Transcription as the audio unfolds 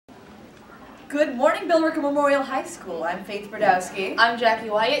Good morning, Billerica Memorial High School. I'm Faith Brodowski. I'm Jackie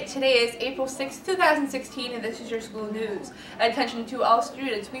Wyatt. Today is April 6, 2016, and this is your school news. Attention to all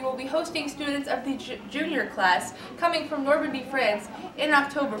students. We will be hosting students of the junior class coming from Normandy, France in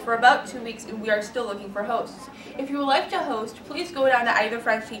October for about 2 weeks, and we are still looking for hosts. If you would like to host, please go down to either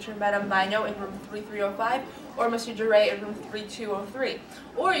French teacher Madame Bino in room 3305 or Mr. Duray in room 3203,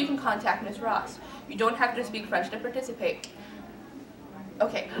 or you can contact Ms. Ross. You don't have to speak French to participate.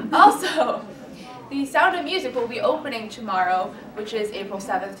 Okay, also, the Sound of Music will be opening tomorrow, which is April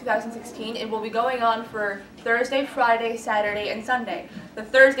 7th, 2016. It will be going on for Thursday, Friday, Saturday, and Sunday. The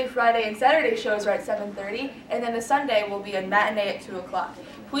Thursday, Friday, and Saturday shows are at 7:30, and then the Sunday will be a matinee at 2 o'clock.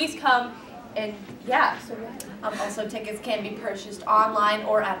 Please come, and yeah. Also, tickets can be purchased online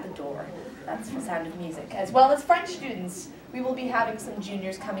or at the door. That's the Sound of Music. As well as French students, we will be having some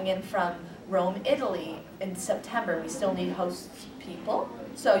juniors coming in from Rome, Italy in September. We still need host people,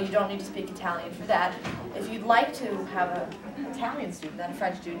 so you don't need to speak Italian for that. If you'd like to have an Italian student, not a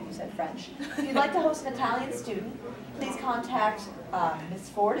French student, you said French. If you'd like to host an Italian student, please contact Ms.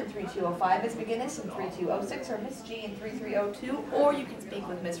 Ford in 3205, Ms. McGinnis in 3206, or Ms. G in 3302, or you can speak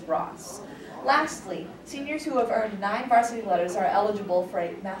with Ms. Ross. Lastly, seniors who have earned 9 varsity letters are eligible for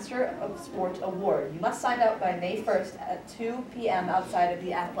a Master of Sport award. You must sign up by May 1st at 2 p.m. outside of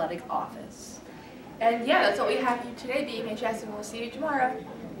the athletic office. And yeah, that's what we have for you today, BMHS, and we'll see you tomorrow.